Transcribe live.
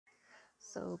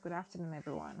So, good afternoon,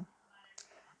 everyone.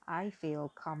 I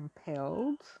feel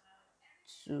compelled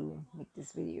to make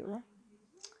this video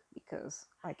because,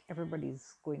 like,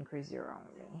 everybody's going crazy around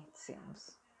me, it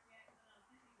seems.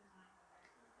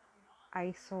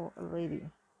 I saw a lady,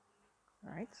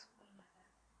 right,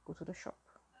 go to the shop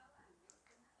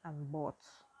and bought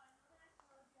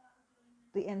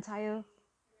the entire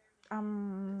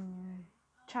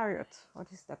chariot.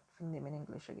 What is that name in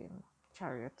English again?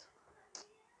 Chariot.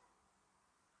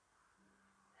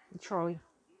 The trolley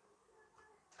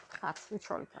cat. The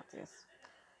trolley cat, yes.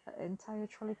 The entire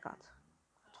trolley cat.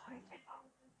 Toilet paper.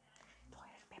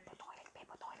 Toilet paper, toilet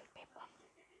paper, toilet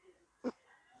paper.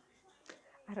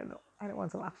 I don't know. I don't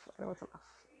want to laugh. I don't want to laugh.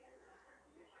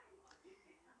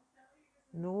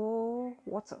 No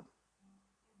water,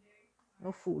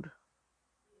 no food,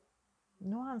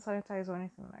 no hand sanitizer or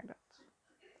anything like that.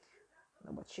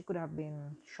 No, but she could have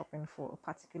been shopping for a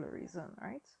particular reason,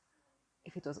 right?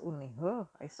 If it was only her,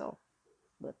 I saw.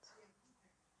 But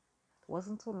it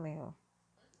wasn't only her.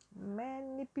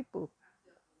 Many people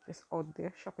just out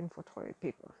there shopping for toilet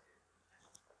paper.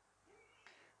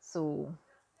 So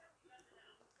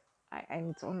I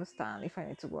need to understand if I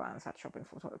need to go and start shopping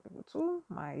for toilet paper too.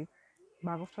 My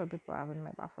bag of toilet paper I have in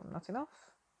my bathroom not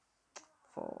enough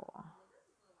for,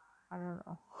 I don't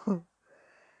know.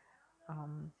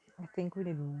 I think we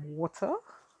need water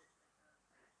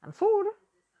and food.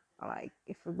 Like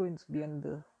if we're going to be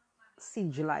under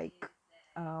siege like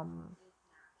um,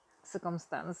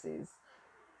 circumstances,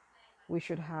 we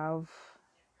should have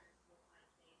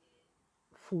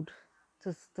food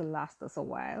to last us a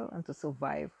while and to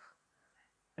survive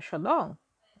a shutdown,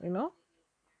 you know,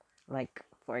 like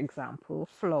for example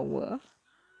flour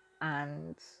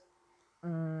and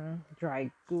dry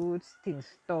goods, thin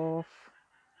stuff,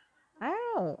 I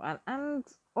don't know, and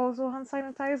also hand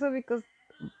sanitizer, because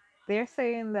they're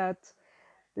saying that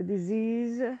the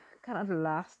disease cannot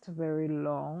last very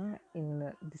long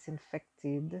in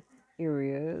disinfected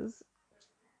areas.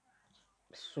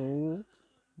 So,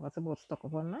 what about stock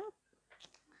up on that?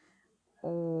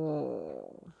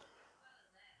 Or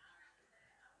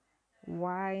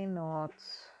why not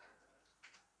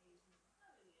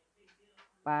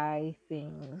buy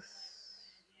things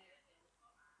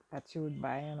that you would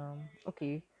buy?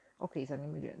 Okay, it's an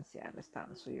emergency, I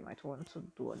understand. So you might want to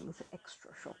do a little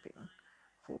extra shopping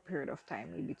for a period of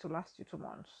time, maybe to last you 2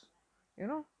 months, you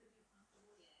know.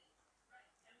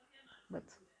 But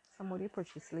somebody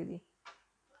approached this lady,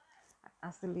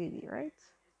 asked the lady, right,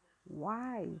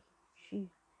 why she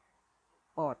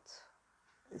bought,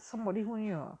 somebody who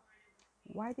knew her,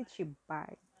 why did she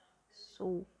buy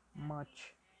so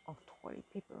much of toilet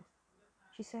paper?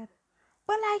 She said,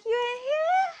 but like you ain't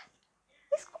here,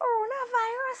 it's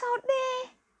coronavirus out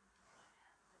there.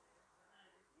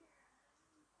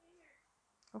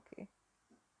 Okay,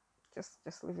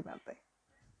 just leave it out there.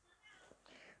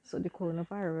 So the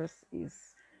coronavirus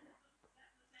is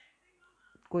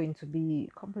going to be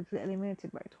completely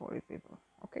eliminated by toilet paper.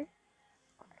 Okay,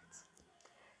 all right.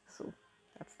 So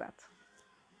that's that.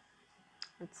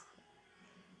 Let's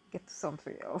get to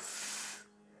something else.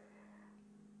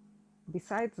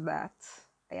 Besides that,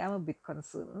 I am a bit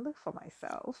concerned for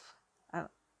myself and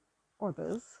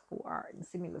others who are in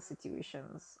similar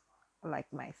situations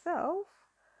like myself,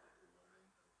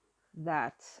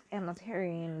 that I'm not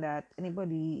hearing that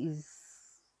anybody is,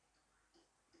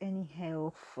 any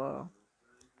health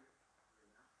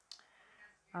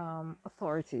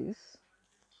authorities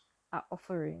are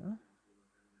offering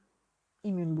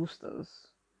immune boosters,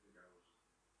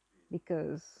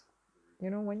 because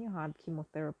when you had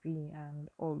chemotherapy and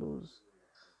all those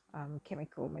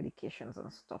chemical medications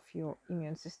and stuff, your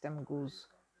immune system goes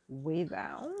way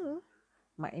down.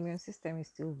 My immune system is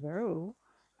still very low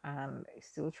and is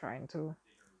still trying to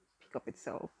pick up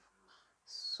itself.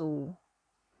 So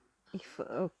if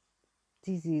a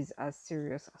disease as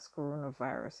serious as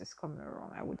coronavirus is coming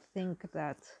around, I would think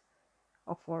that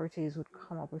authorities would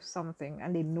come up with something,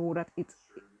 and they know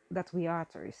that we are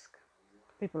at risk.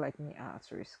 People like me are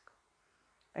at risk.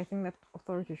 I think that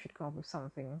authorities should come up with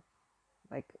something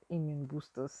like immune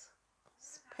boosters,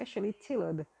 specially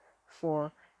tailored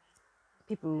for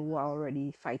people who are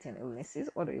already fighting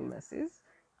other illnesses,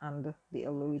 and the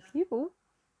elderly people,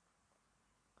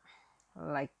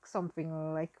 like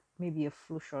something like maybe a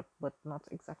flu shot, but not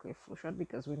exactly a flu shot,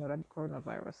 because we know that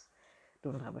coronavirus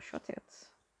don't have a shot yet.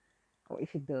 Or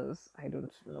if it does, I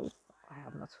don't know. I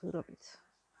have not heard of it.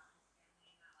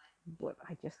 But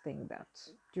I just think that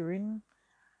during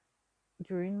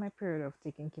my period of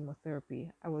taking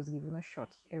chemotherapy, I was given a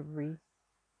shot every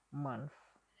month.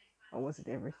 Or was it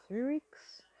every 3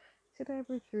 weeks? Is it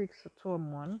every 3 weeks or 2 a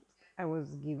month? I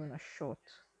was given a shot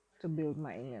to build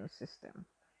my immune system.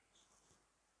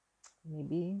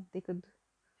 Maybe they could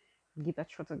give that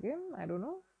shot again. I don't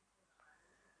know.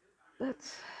 But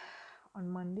on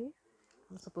Monday,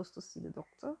 I'm supposed to see the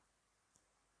doctor,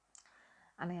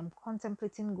 and I am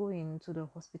contemplating going to the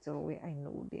hospital where I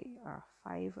know there are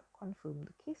 5 confirmed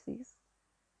cases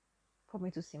for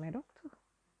me to see my doctor,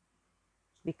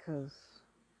 because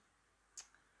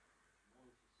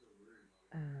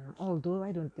although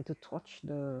I don't need to touch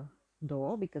the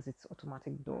door because it's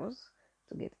automatic doors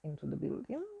to get into the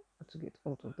building or to get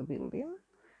out of the building,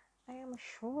 I am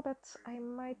sure that I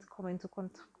might come into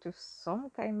contact with some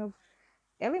kind of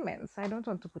elements. I don't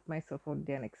want to put myself out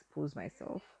there and expose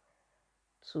myself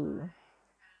to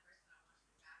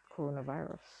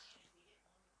coronavirus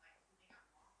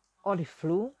or the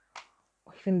flu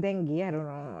or even dengue. I don't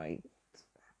know.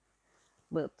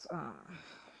 But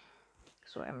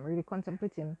so I'm really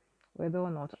contemplating whether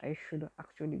or not I should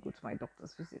actually go to my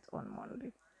doctor's visit on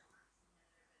Monday.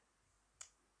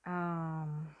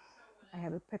 I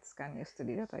had a PET scan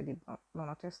yesterday that I did not, no,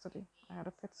 not yesterday. I had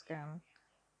a PET scan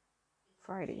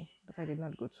Friday that I did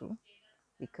not go to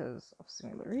because of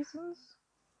similar reasons.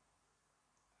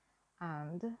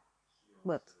 And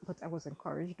but I was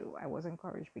encouraged though. I was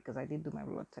encouraged because I did do my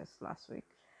blood test last week.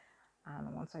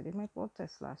 And once I did my blood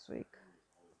test last week,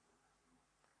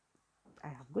 I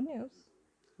have good news.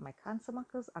 My cancer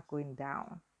markers are going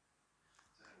down.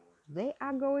 They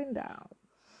are going down.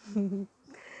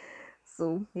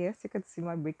 So yes, you can see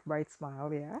my big bright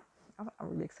smile. Yeah, I'm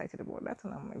really excited about that,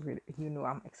 and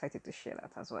I'm excited to share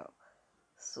that as well.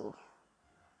 So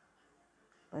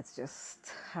let's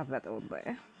just have that out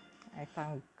there. I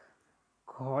thank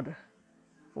God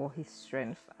for His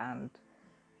strength and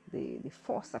the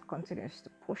force that continues to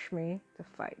push me to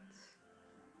fight.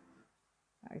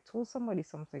 I told somebody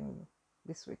something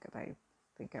this week that I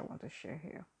think I want to share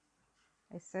here.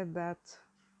 I said that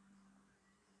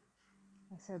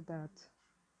I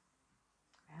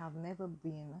have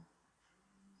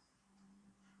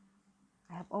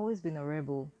always been a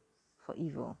rebel for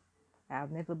evil. I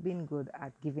have never been good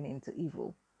at giving in to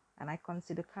evil. And I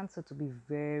consider cancer to be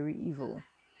very evil.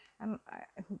 And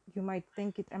you might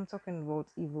think I'm talking about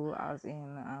evil as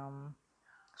in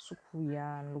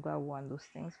Sukuya and Lugawa and those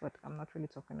things, but I'm not really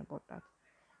talking about that.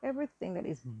 Everything that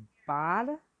is bad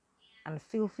and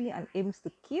filthy and aims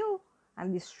to kill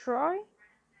and destroy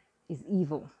is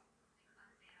evil.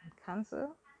 And cancer,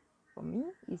 for me,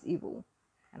 is evil.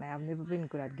 And I have never been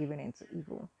good at giving in to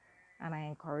evil. And I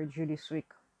encourage you this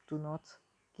week, do not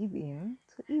give in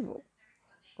to evil.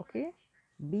 Okay?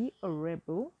 Be a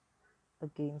rebel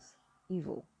against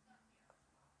evil.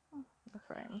 The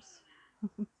rhymes.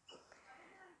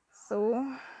 So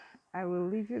I will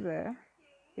leave you there,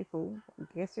 people. I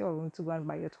guess you're going to go and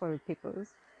buy your toilet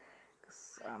papers.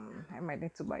 I might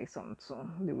need to buy some too.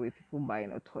 The way people buy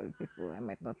toilet paper, I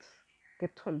might not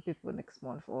get toilet paper next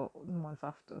month or the month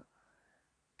after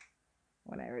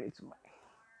when I'm ready to buy.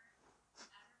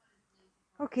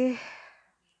 Okay,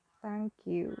 thank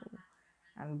you,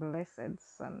 and blessed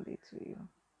Sunday to you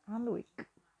and week,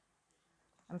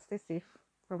 and stay safe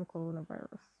from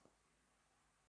coronavirus.